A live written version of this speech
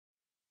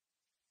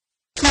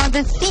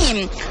the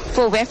theme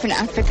for Western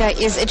Africa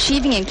is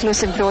achieving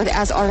inclusive growth,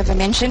 as Oliver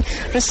mentioned.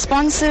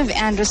 Responsive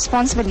and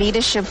responsible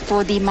leadership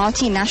for the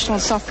multinational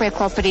software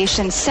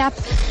corporation SAP.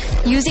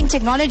 Using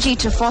technology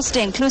to foster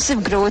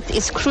inclusive growth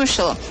is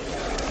crucial.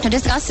 To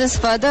discuss this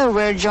further,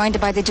 we're joined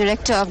by the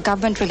Director of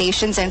Government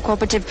Relations and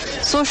Corporate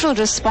Social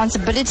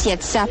Responsibility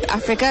at SAP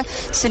Africa,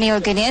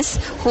 Sunil,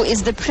 who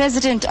is the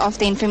President of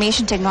the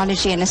Information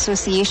Technology and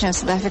Association of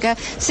South Africa.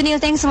 Sunil,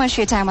 thanks so much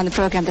for your time on the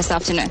program this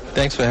afternoon.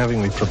 Thanks for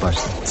having me,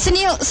 Prabhashni.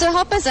 Sunil, so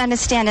help us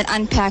understand and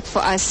unpack for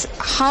us,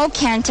 how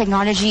can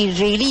technology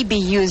really be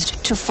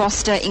used to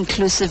foster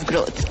inclusive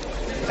growth?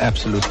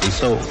 Absolutely.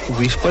 So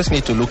we first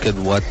need to look at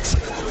what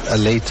a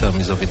lay term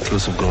is of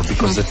inclusive growth,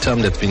 because the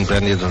term that's been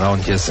bandied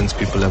around here since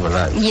people have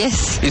arrived.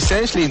 Yes.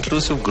 Essentially,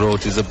 inclusive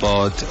growth is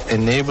about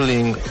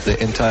enabling the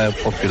entire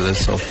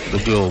populace of the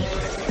globe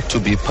to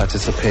be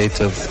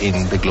participative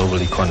in the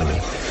global economy.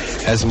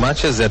 As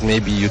much as that may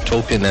be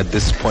utopian at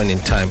this point in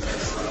time,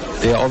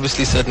 there are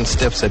obviously certain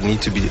steps that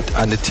need to be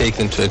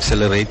undertaken to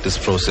accelerate this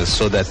process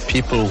so that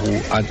people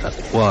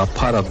who are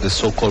part of the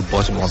so-called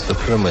bottom of the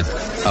pyramid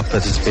are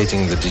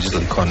participating in the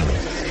digital economy.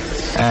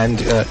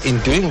 And in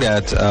doing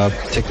that,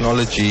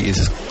 technology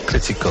is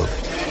critical.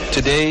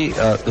 Today,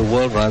 the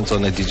world runs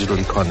on a digital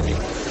economy.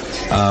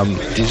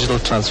 Digital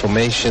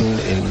transformation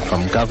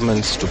from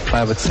governments to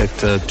private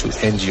sector to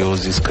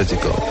NGOs is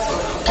critical.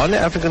 On the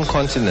African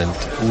continent,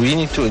 we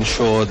need to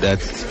ensure that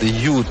the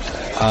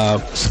youth are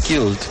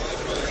skilled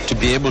to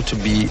be able to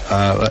be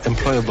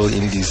employable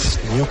in these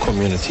new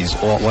communities,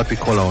 or what we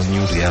call our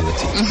new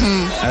reality.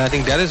 And I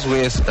think that is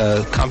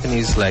where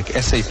companies like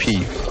SAP,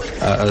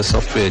 a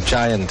software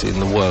giant in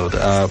the world,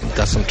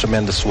 does some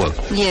tremendous work.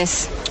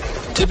 Yes.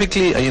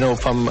 Typically,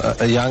 from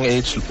a young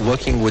age,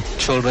 working with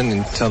children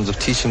in terms of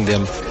teaching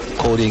them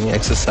coding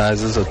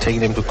exercises or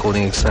taking them to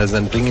coding exercises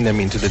and bringing them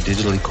into the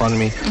digital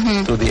economy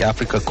through the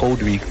Africa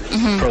Code Week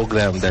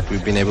program that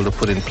we've been able to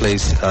put in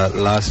place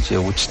last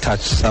year, which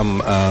touched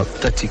some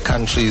 30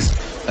 countries,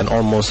 and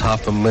almost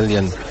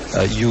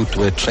 500,000 youth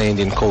were trained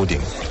in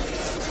coding.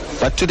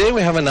 But today we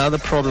have another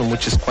problem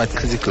which is quite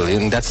critical,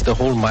 and that's the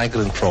whole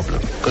migrant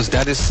problem, because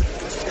that is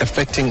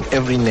affecting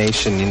every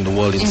nation in the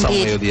world in some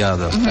way or the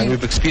other. And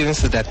we've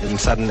experienced that in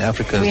Southern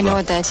Africa as well. We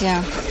know that,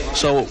 yeah.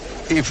 So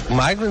if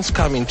migrants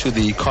come into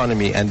the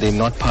economy and they're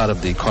not part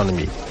of the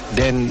economy,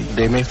 then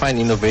they may find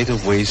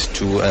innovative ways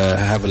to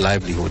have a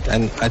livelihood.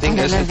 And I think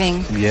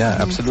yeah,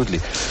 absolutely.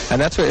 And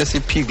that's where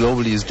SAP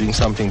globally is doing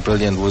something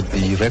brilliant with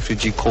the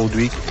Refugee Code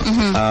Week,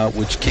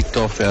 which kicked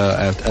off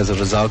as a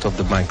result of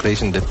the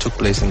migration that took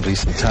place in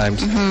recent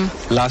times.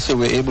 Last year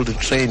we were able to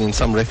train in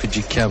some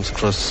refugee camps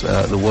across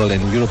the world,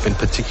 and Europe in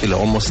particular,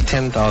 almost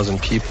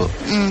 10,000 people.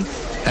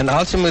 And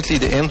ultimately,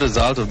 the end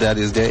result of that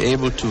is they're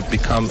able to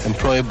become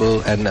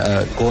employable and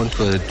go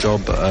into a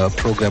job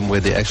program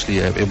where they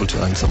actually are able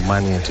to earn some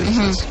money into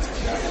this.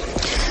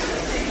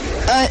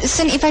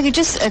 Sin, if I could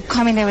just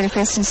comment there with a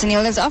question,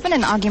 Sunil, there's often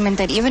an argument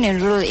that even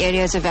in rural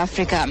areas of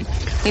Africa,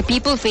 where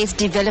people face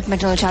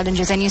developmental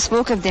challenges, and you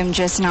spoke of them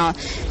just now,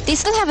 they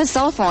still have a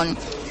cell phone.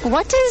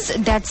 What does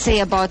that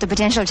say about the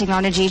potential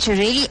technology to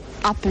really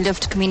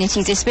uplift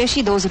communities,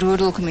 especially those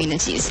rural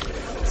communities?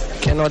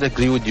 Cannot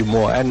agree with you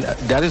more, and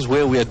that is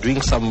where we are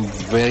doing some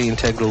very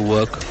integral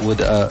work with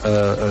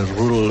a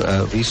rural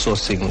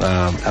resourcing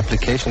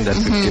application that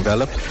we've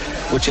developed,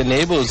 which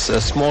enables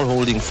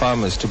small-holding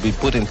farmers to be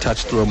put in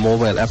touch through a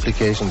mobile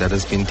application that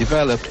has been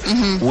developed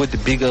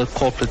with bigger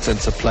corporates and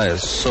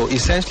suppliers. So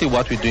essentially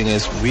what we're doing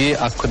is we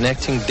are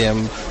connecting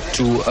them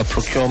to a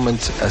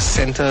procurement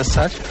center as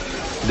such.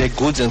 The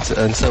goods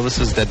and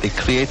services that they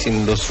create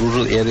in those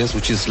rural areas,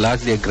 which is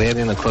largely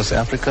agrarian across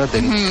Africa,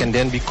 can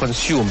then be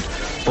consumed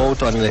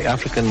both on the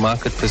African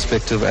market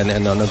perspective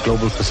and on a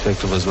global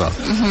perspective as well.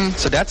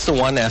 So that's the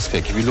one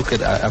aspect. If you look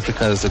at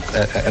Africa as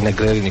an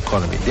agrarian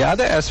economy. The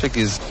other aspect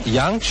is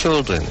young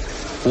children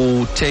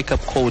who take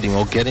up coding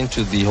or get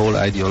into the whole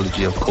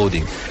ideology of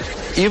coding.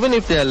 Even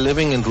if they are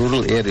living in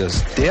rural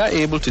areas, they are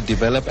able to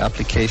develop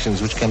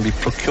applications which can be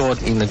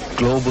procured in a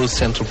global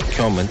central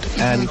procurement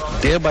and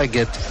thereby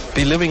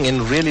be living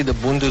in really the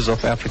bundus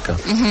of Africa.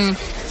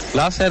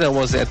 Last night I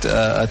was at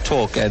a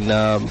talk,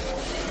 and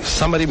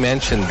somebody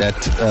mentioned that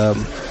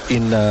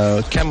in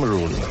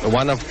Cameroon,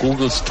 one of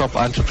Google's top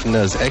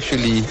entrepreneurs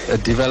actually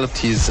developed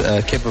his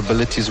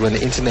capabilities when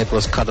the internet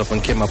was cut off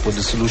and came up with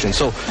a solution.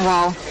 So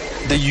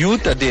the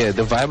youth are there,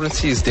 the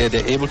vibrancy is there,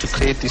 they're able to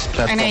create these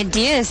platforms. And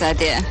ideas are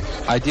there.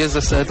 Ideas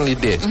are certainly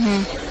there.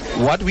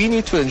 What we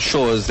need to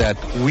ensure is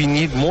that we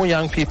need more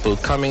young people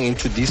coming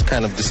into these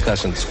kind of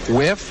discussions.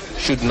 WEF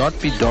should not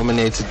be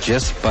dominated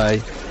just by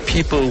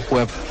people who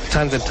have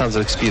tons and tons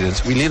of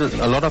experience. We need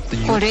a lot of the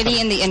youth already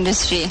in the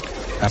industry.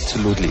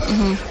 Absolutely.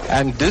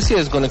 And this year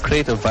is going to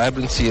create a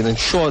vibrancy and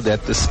ensure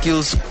that the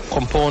skills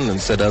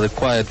components that are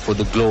required for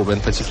the globe,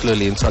 and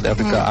particularly in South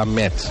Africa, are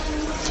met.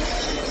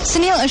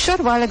 Sunil, a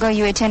short while ago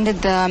you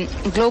attended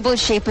the Global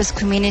Shapers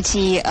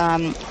Community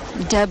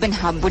Durban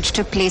hub, which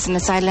took place in the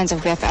sidelines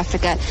of WEF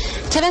Africa.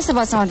 Tell us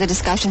about some of the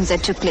discussions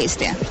that took place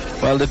there.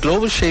 Well, the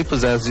global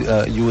shapers, as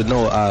you would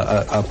know,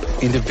 are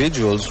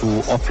individuals who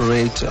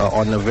operate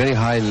on a very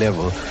high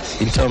level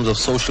in terms of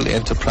social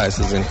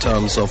enterprises, in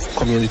terms of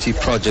community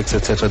projects,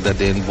 etc., that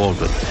they're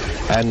involved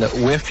with. And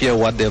WEF here,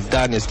 what they've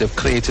done is they've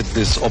created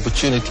this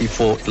opportunity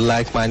for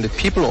like-minded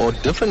people or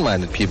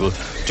different-minded people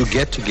to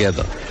get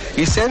together.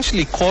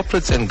 Essentially,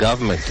 corporates and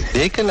government,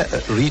 they can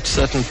reach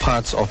certain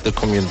parts of the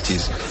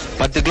communities.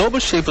 But the global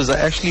shapers are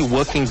actually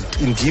working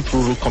in deep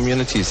rural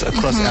communities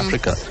across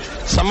Africa.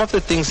 Some of the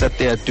things that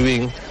they are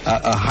doing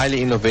are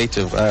highly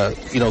innovative,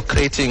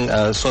 creating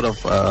sort of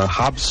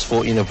hubs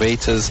for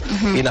innovators.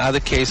 In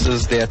other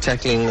cases, they are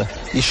tackling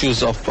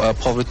issues of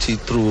poverty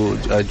through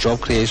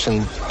job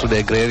creation, through the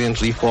agrarian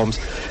reforms.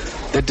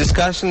 The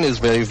discussion is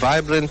very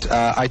vibrant.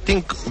 I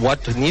think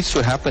what needs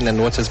to happen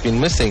and what has been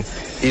missing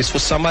is for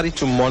somebody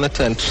to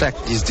monitor and track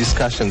these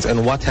discussions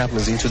and what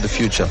happens into the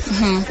future.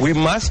 We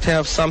must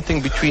have something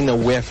between a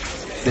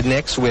WEF, the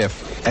next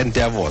WEF, and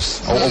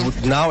Davos,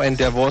 or now and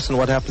Davos, and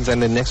what happens in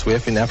the next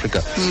WEF in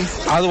Africa.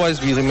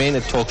 Otherwise, we remain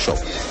a talk shop.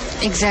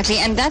 Exactly,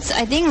 and that's,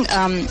 I think,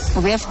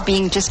 WEF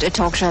being just a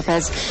talk shop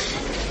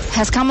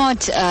has come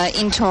out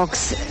in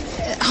talks.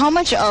 How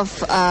much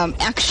of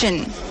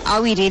action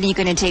are we really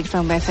going to take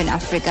from WEF in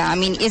Africa? I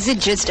mean, is it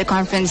just a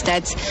conference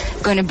that's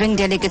going to bring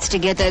delegates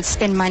together,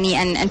 spend money,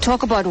 and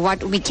talk about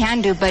what we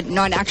can do, but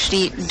not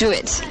actually do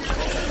it?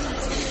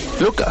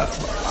 Look,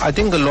 I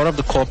think a lot of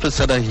the corporates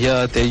that are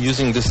here, they're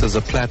using this as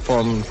a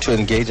platform to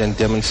engage and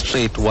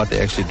demonstrate what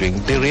they're actually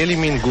doing. They really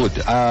mean good.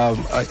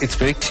 It's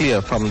very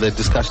clear from the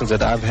discussions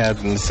that I've had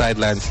in the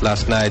sidelines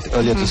last night,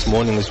 earlier this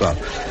morning as well.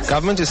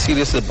 Government is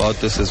serious about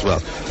this as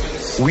well.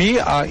 We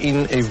are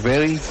in a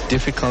very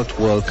difficult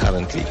world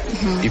currently.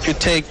 If you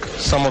take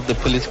some of the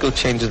political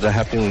changes that are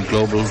happening in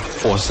global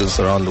forces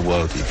around the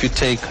world, if you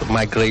take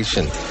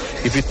migration,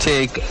 if you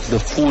take the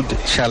food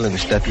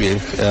challenge that we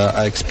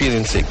are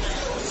experiencing,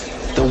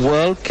 the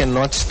world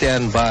cannot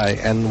stand by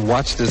and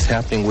watch this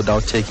happening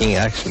without taking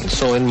action.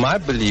 So in my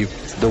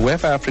belief, the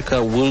WEF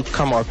Africa will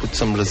come out with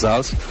some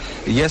results.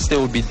 Yes, there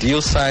will be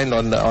deals signed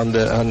on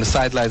the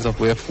sidelines of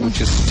WEF,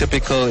 which is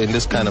typical in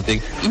this kind of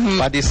thing.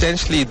 But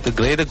essentially, the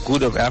greater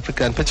good of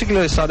Africa, and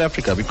particularly South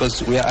Africa,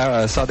 because we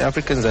are South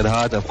Africans at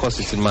heart. Of course,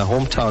 it's in my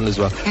hometown as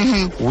well.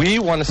 We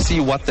want to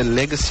see what the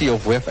legacy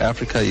of WEF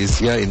Africa is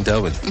here in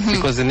Durban,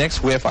 because the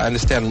next WEF, I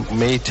understand,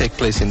 may take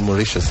place in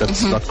Mauritius.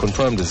 That's not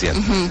confirmed as yet,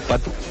 but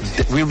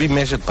we'll be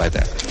measured by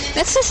that.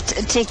 Let's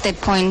just take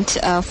that point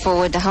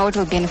forward, how it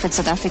will benefit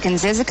South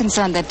Africans. There's a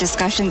concern that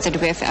discussions at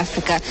WEF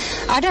Africa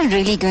aren't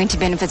really going to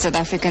benefit South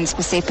Africans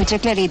per se,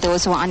 particularly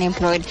those who are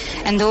unemployed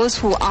and those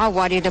who are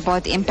worried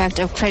about the impact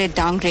of credit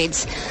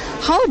downgrades.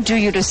 How do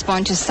you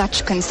respond to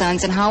such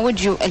concerns, and how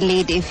would you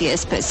allay their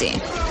fears per se?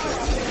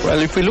 Well,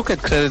 if we look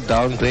at credit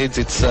downgrades,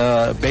 it's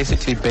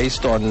basically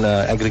based on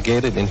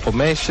aggregated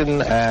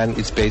information, and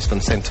it's based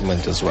on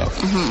sentiment as well.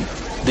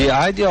 The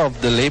idea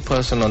of the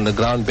layperson on the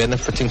ground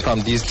benefiting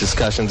from these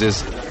discussions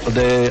is,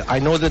 I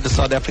know that the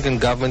South African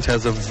government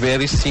has a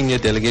very senior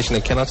delegation.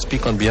 I cannot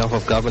speak on behalf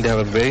of government. They have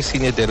a very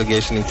senior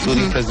delegation,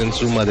 including President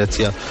Zuma, that's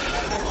here,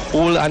 who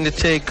will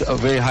undertake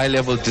very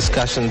high-level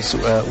discussions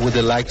with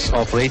the likes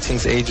of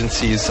ratings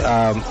agencies,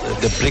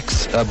 the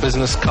BRICS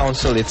Business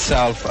Council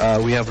itself.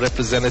 We have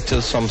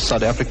representatives from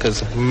South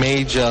Africa's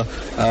major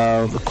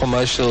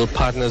commercial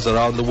partners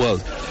around the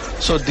world.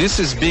 So this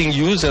is being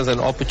used as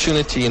an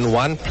opportunity in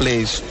one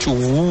place to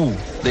woo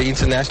the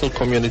international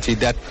community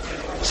that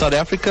South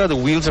Africa, the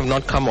wheels have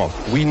not come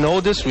off. We know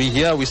this. We're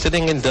here. We're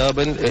sitting in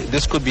Durban.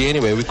 This could be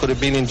anywhere. We could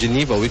have been in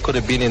Geneva. We could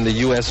have been in the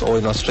US or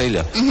in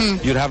Australia.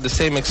 You'd have the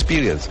same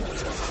experience.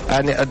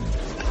 And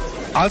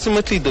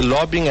ultimately, the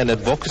lobbying and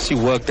advocacy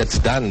work that's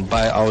done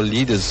by our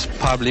leaders,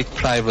 public,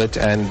 private,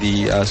 and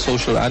the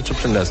social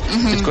entrepreneurs,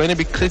 is going to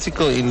be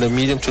critical in the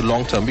medium to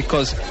long term,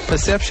 because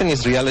perception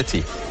is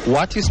reality.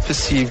 What is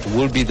perceived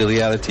will be the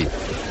reality.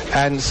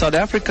 And South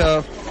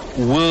Africa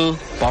will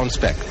bounce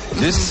back.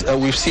 This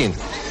we've seen.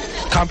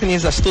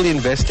 Companies are still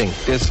investing.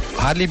 There's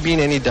hardly been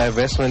any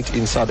divestment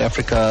in South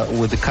Africa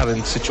with the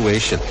current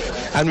situation.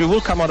 And we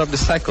will come out of the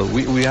cycle.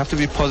 We have to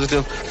be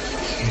positive.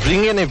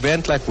 Bring an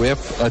event like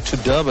WEF to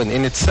Durban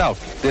in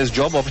itself, there's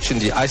job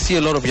opportunity. I see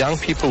a lot of young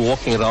people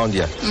walking around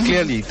here.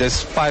 Clearly,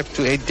 there's 5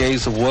 to 8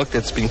 days of work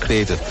that's been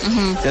created.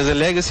 There's a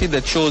legacy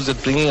that shows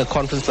that bringing a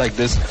conference like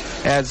this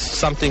adds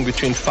something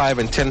between 5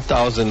 and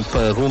 10,000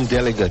 per room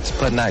delegates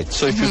per night.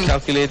 So if you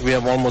calculate, we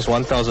have almost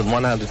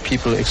 1,100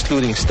 people,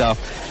 excluding staff.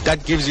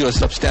 That gives you a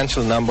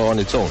substantial number on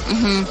its own.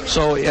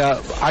 So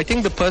I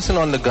think the person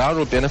on the ground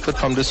will benefit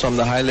from this, from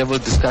the high-level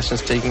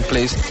discussions taking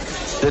place.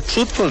 The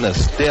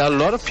truthfulness. There are a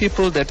lot of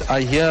people that are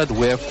here at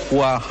WEF who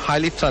are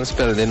highly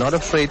transparent. They're not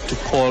afraid to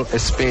call a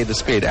spade a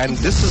spade. And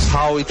this is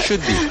how it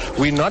should be.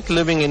 We're not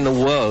living in a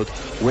world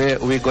where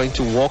we're going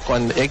to walk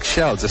on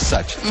eggshells as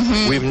such.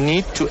 We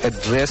need to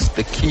address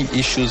the key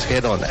issues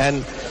head on.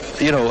 And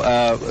you know,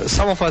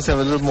 some of us have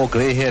a little more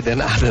gray hair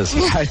than others,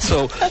 right?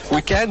 So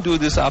we can do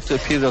this after a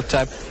period of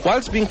time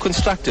whilst being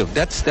constructive.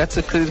 That's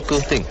a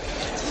critical thing.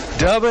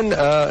 Durban,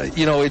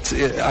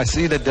 I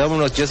see that Durban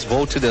was just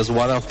voted as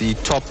one of the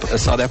top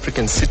South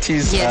African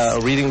cities.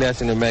 Yes. Reading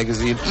that in a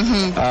magazine,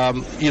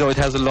 it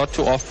has a lot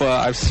to offer.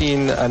 I've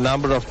seen a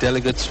number of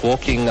delegates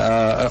walking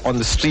on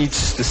the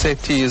streets. The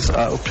safety is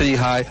pretty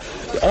high.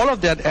 All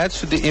of that adds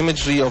to the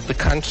imagery of the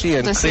country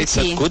and creates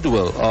a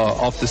goodwill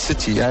of the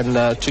city.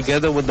 And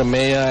together with the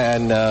mayor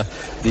and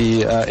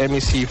the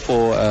MEC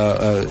for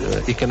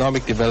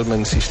Economic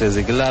Development, Sister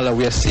Zigilala,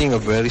 we are seeing a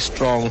very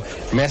strong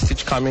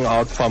message coming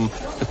out from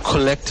the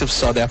collective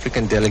South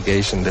African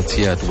delegation that's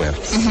here at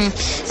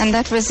WEF. And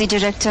that was the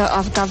Director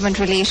of Government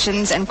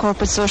Relations and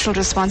Corporate Social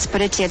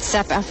Responsibility at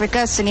SAP Africa,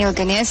 Sunil,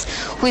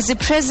 who is the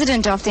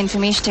President of the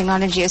Information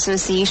Technology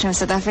Association of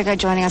South Africa,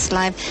 joining us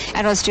live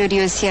at our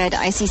studios here at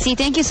ICC.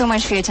 Thank you so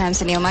much for your time,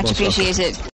 Sunil. Much appreciated.